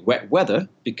get any wet weather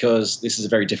because this is a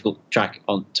very difficult track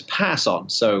to pass on.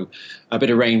 So a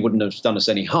bit of rain wouldn't have done us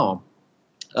any harm.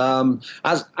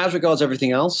 As regards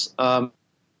everything else,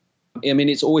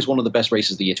 it's always one of the best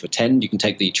races of the year to attend. You can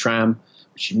take the tram,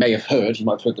 which you may have heard. You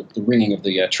might have heard the ringing of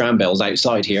the tram bells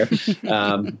outside here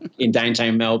in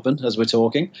downtown Melbourne as we're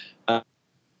talking. You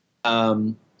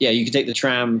can take the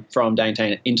tram from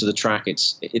downtown into the track.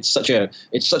 It's such an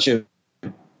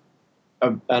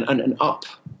up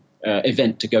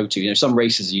event to go to. Some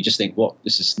races you just think,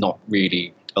 this is not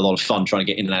really a lot of fun trying to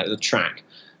get in and out of the track.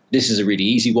 This is a really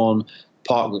easy one.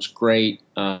 Park looks great.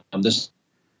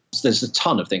 There's a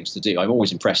ton of things to do. I'm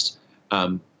always impressed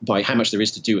by how much there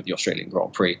is to do at the Australian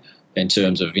Grand Prix in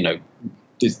terms of the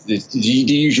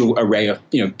usual array of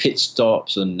pit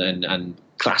stops and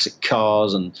classic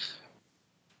cars and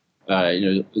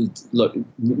look,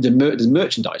 there's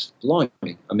merchandise.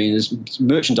 Blimey, there's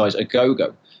merchandise a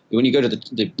go-go. When you go to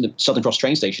the Southern Cross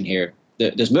train station here,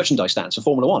 there's merchandise stands for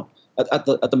Formula One at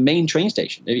the main train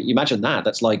station. You imagine that.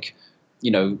 That's like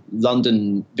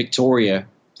London Victoria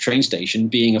train station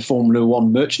being a Formula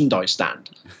One merchandise stand.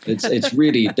 It's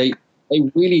really they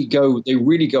really go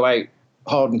out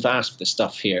hard and fast with this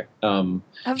stuff here. Have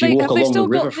they still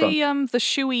got the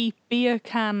shoey beer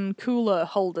can cooler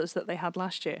holders that they had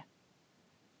last year?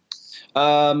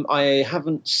 I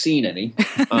haven't seen any.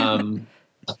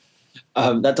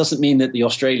 That doesn't mean that the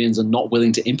Australians are not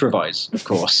willing to improvise, of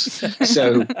course.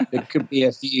 So there could be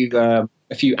a few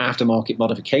aftermarket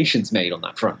modifications made on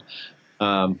that front.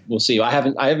 We'll see. I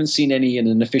haven't seen any in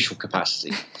an official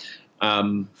capacity.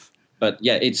 But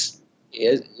yeah, there's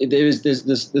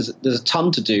a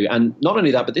ton to do, and not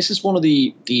only that, but this is one of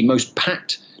the most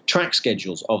packed track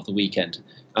schedules of the weekend.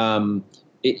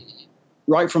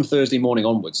 Right from Thursday morning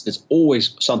onwards, there's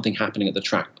always something happening at the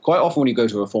track. Quite often when you go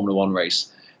to a Formula One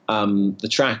race, the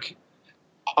track,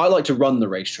 I like to run the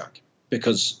racetrack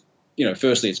because,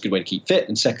 firstly, it's a good way to keep fit,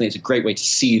 and secondly, it's a great way to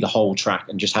see the whole track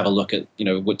and just have a look at,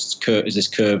 is this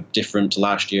curb different to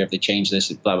last year? Have they changed this?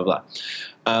 Blah, blah,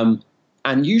 blah.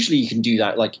 And usually you can do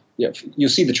that, you'll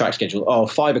see the track schedule.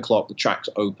 5 o'clock, the track's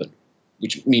open,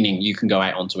 which meaning you can go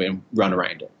out onto it and run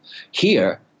around it.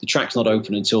 Here, the track's not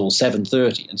open until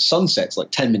 7:30, and sunset's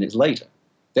like 10 minutes later.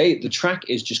 The track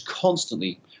is just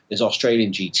constantly. There's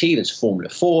Australian GT, there's Formula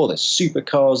 4, there's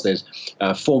supercars, there's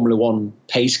Formula 1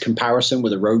 pace comparison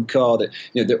with a road car.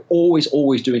 They're always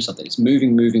doing something. It's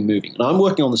moving. And I'm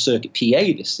working on the Circuit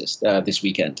PA this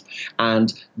weekend,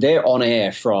 and they're on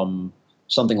air from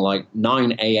something like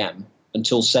 9 a.m.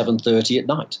 until 7:30 at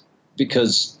night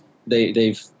because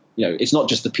they've it's not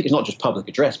just public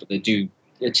address, but they do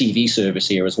a TV service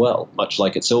here as well, much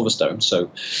like at Silverstone.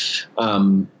 So.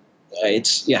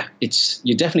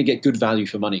 You definitely get good value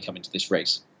for money coming to this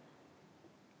race.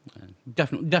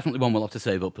 Definitely one we'll have to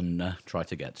save up and try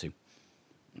to get to.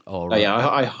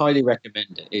 I highly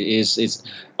recommend it. It's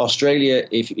Australia.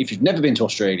 If you've never been to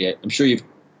Australia, I'm sure you've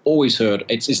always heard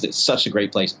it's such a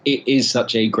great place. It is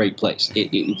such a great place.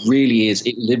 It really is.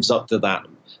 It lives up to that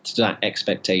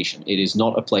expectation. It is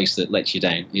not a place that lets you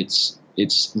down.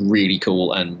 It's really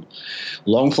cool and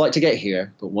long flight to get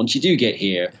here, but once you do get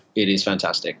here, it is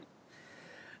fantastic.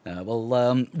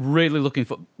 Really looking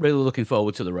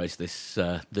forward to the race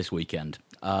this weekend.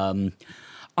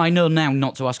 I know now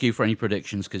not to ask you for any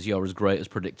predictions because you're as great as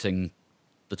predicting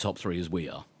the top 3 as we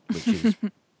are, which is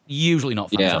usually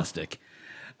not fantastic.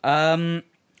 Yeah.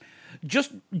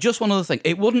 Just one other thing.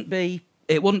 It wouldn't be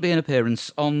an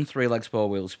appearance on Three Legs Four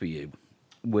Wheels for you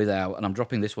without, and I'm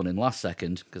dropping this one in last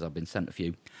second because I've been sent a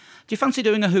few. Do you fancy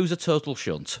doing a Who's a Total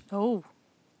Shunt? Oh.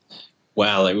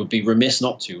 Well, it would be remiss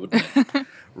not to, wouldn't it?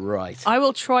 Right. I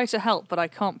will try to help, but I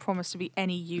can't promise to be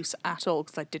any use at all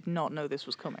because I did not know this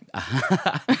was coming.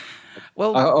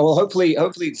 Well, hopefully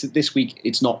this week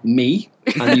it's not me,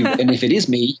 and if it is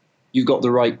me, you've got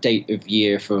the right date of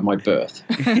year for my birth.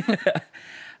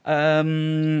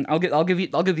 I'll give you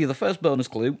the first bonus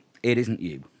clue. It isn't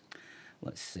you.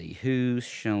 Let's see. Who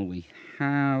shall we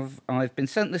have? I've been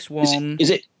sent this one. Is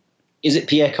it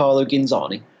Piercarlo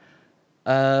Ginzani?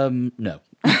 No.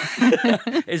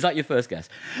 Is that your first guess?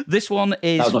 This one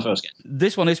is. That was my first guess.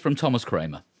 This one is from Thomas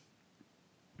Kramer.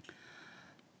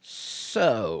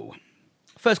 So,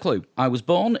 first clue. I was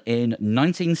born in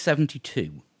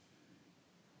 1972.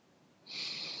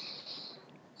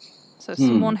 So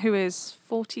someone who is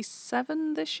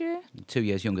 47 this year? 2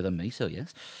 years younger than me, so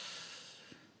yes.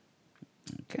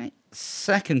 Okay.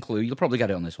 Second clue. You'll probably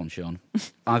get it on this one, Sean.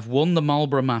 I've won the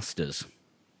Marlborough Masters.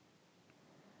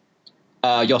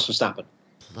 Jos Verstappen.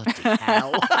 Bloody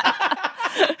hell.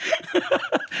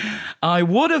 I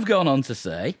would have gone on to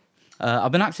say,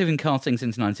 I've been active in karting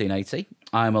since 1980.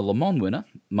 I'm a Le Mans winner.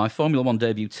 My Formula One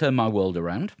debut turned my world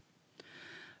around.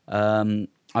 I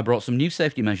brought some new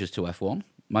safety measures to F1.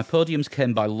 My podiums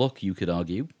came by luck, you could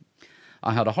argue.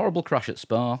 I had a horrible crash at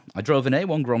Spa. I drove an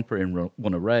A1 Grand Prix and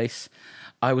won a race.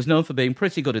 I was known for being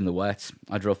pretty good in the wet.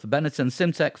 I drove for Benetton,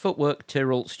 Simtek, Footwork,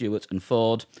 Tyrrell, Stewart and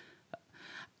Ford.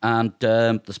 And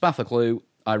the Spaffer clue,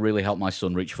 I really helped my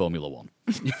son reach Formula One.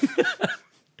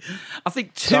 I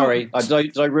think two... Sorry,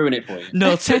 did I ruin it for you?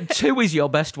 No, two is your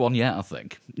best one yet, I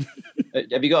think.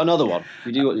 Have you got another one?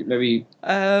 We do maybe.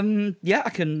 Yeah, I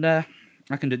can do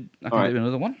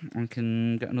another one. I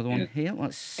can get another one here.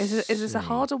 Let's. Is this a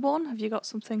harder one? Have you got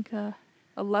something a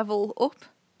level up?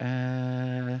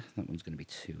 That one's going to be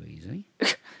too easy.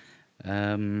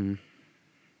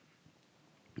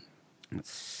 Let's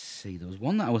see. There was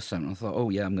one that I was sent. And I thought, oh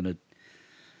yeah, I'm going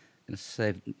to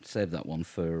save that one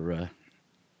for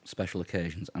special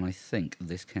occasions, and I think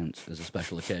this counts as a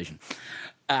special occasion.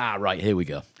 Right, here we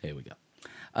go.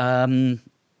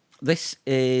 This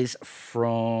is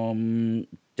from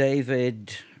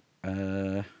David,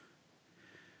 who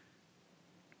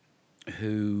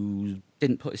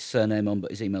didn't put his surname on,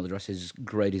 but his email address is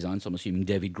Grey Design, so I'm assuming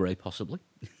David Gray, possibly.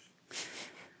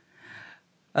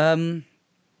 David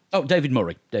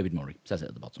Murray. David Murray says it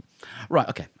at the bottom. Right,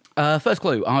 okay. First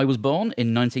clue. I was born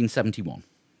in 1971.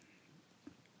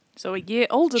 So a year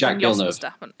older Jacques than Jos Villeneuve.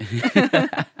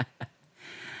 Verstappen.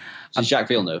 It's Jacques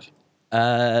Villeneuve.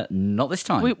 Not this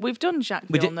time. We've done Jacques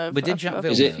Villeneuve we did Jacques a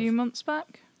Villeneuve. few months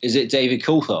back. Is it David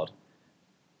Coulthard?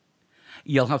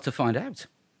 You'll have to find out.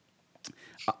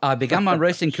 I began my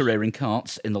racing career in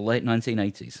karts in the late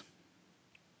 1980s.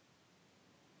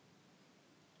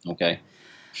 Okay.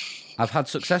 I've had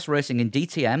success racing in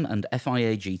DTM and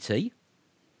FIA GT.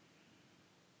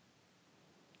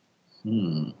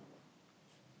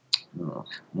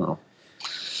 No.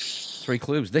 3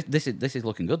 clues. This is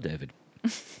looking good, David.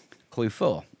 Clue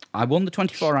 4. I won the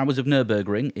 24 Hours of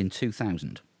Nürburgring in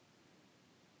 2000.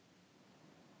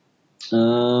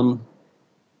 No,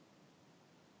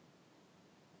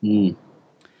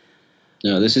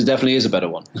 this definitely is a better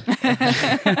one.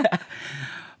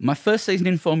 My first season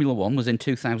in Formula One was in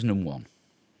 2001.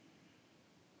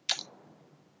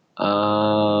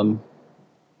 No,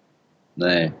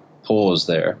 pause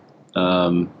there.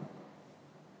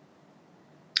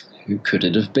 Who could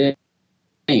it have been?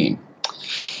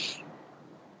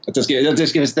 That does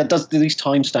at least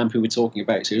timestamp who we're talking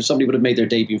about. So somebody would have made their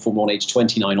debut in Formula One age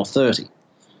 29 or 30.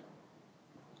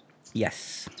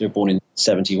 Yes. They were born in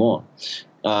 71.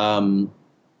 Let's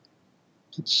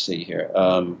see here.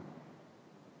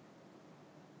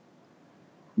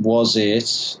 Was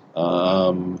it?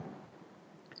 Oh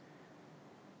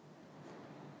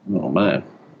man.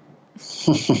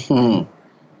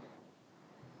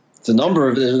 There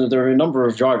are a number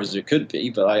of drivers it could be,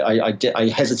 but I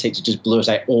hesitate to just blurt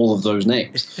out all of those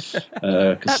names.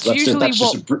 That's usually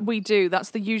what we do. That's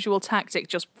the usual tactic.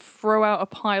 Just throw out a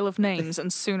pile of names,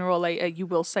 and sooner or later you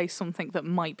will say something that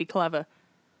might be clever.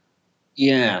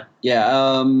 Yeah.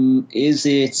 Is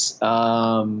it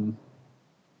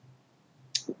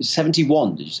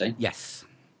 71? Did you say? Yes.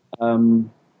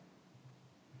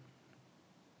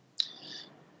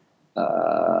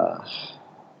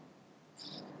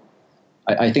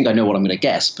 I think I know what I'm going to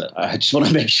guess, but I just want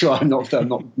to make sure I'm not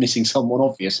missing someone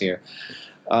obvious here.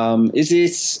 Is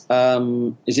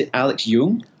it Alex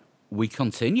Young? We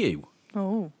continue.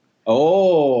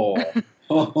 Oh.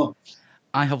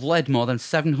 I have led more than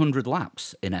 700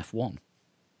 laps in F1.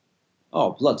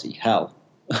 Oh, bloody hell.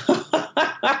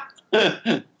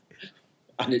 And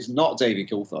it's not David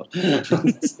Coulthard.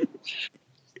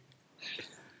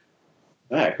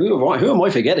 Right, who am I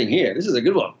forgetting here? This is a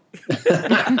good one.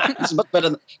 It's much better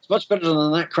than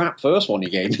that crap first one you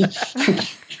gave me.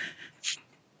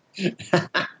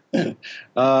 Hang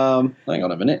on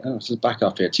a minute. Let's just back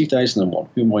up here. 2001.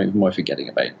 Who am I forgetting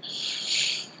about?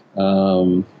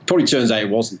 Probably turns out it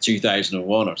wasn't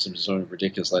 2001 or something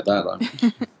ridiculous like that.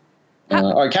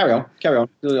 All right, carry on.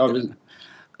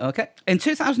 Okay. In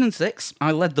 2006,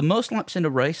 I led the most laps in a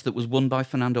race that was won by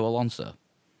Fernando Alonso.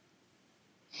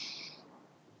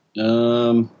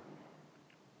 I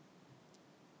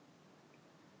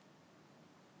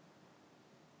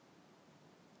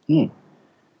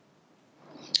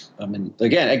mean,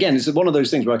 again, it's one of those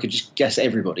things where I could just guess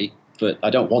everybody, but I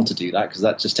don't want to do that because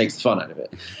that just takes the fun out of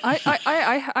it.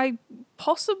 I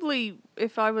possibly,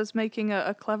 if I was making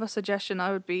a clever suggestion,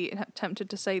 I would be tempted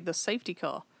to say the safety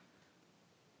car.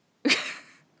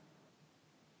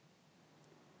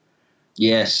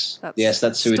 Yes,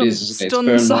 that's who it is, isn't it? Stunned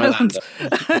It's silence.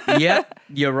 Yeah,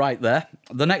 you're right there.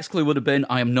 The next clue would have been,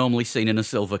 I am normally seen in a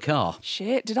silver car.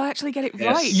 Shit, did I actually get it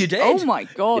Yes. right? You did. Oh my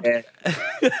god. Yeah.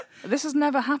 This has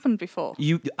never happened before.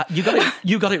 You got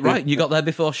it right. You got there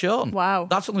before Sean. Wow.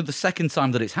 That's only the second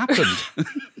time that it's happened.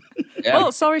 Yeah.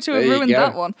 Well, sorry to have There you ruined go.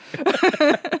 that one.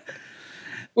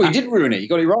 Well, you didn't ruin it. You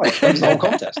got it right. That was the whole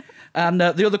contest. And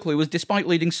the other clue was, despite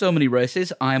leading so many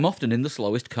races, I am often in the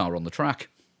slowest car on the track.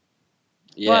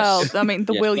 Yes. Well, I mean,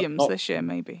 the Yes, Williams not- this year,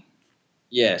 maybe.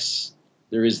 Yes,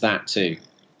 there is that too.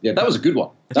 Yeah, that was a good one.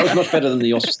 That was much better than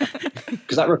the Oscar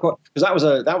because that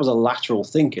was a lateral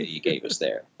thinker you gave us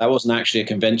there. That wasn't actually a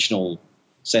conventional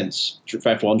sense for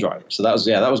F1 driver. So that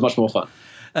was much more fun.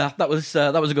 That was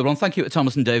a good one. Thank you to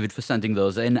Thomas and David for sending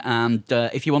those in. And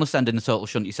if you want to send in a total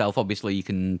shunt yourself, obviously you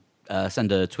can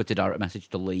send a Twitter direct message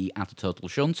to Lee at a total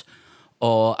shunt.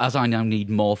 Or, as I now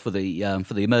need more for the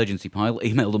emergency pile,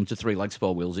 email them to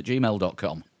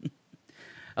 3legs4wheels@gmail.com.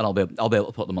 And I'll be able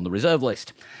to put them on the reserve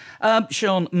list.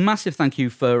 Sean, massive thank you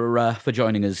for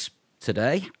joining us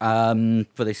today for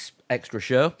this extra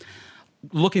show.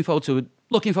 Looking forward to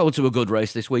a good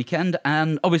race this weekend,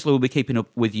 and obviously we'll be keeping up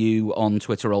with you on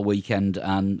Twitter all weekend.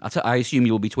 And I assume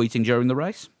you'll be tweeting during the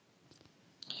race.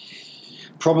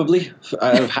 Probably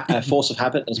a force of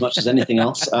habit as much as anything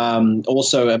else.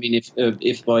 Also, I mean,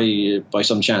 if by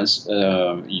some chance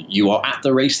you are at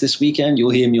the race this weekend, you'll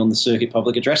hear me on the circuit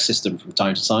public address system from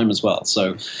time to time as well.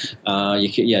 So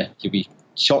you'll be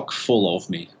chock full of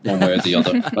me one way or the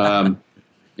other.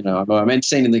 I'm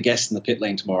entertaining the guests in the pit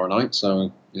lane tomorrow night,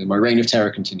 so my reign of terror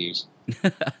continues.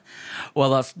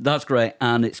 Well, that's great,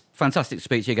 and it's fantastic to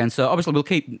speak to you again. So obviously we'll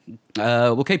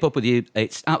keep up with you.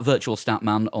 It's at Virtual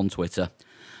Statman on Twitter.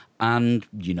 And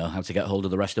you know how to get hold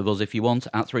of the rest of us if you want.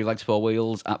 At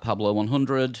 3legs4wheels, at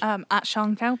Pablo100. At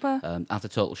Sean Cowper. At a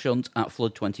Total Shunt, at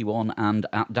Flood21, and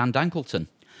at Dan Dankleton.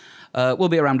 We'll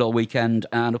be around all weekend,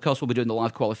 and of course we'll be doing the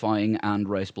live qualifying and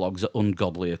race blogs at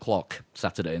ungodly o'clock,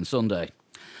 Saturday and Sunday.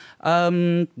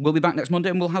 We'll be back next Monday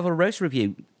and we'll have a race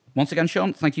review. Once again,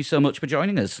 Sean, thank you so much for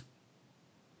joining us.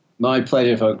 My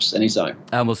pleasure, folks. Anytime.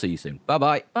 And we'll see you soon.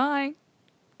 Bye-bye. Bye.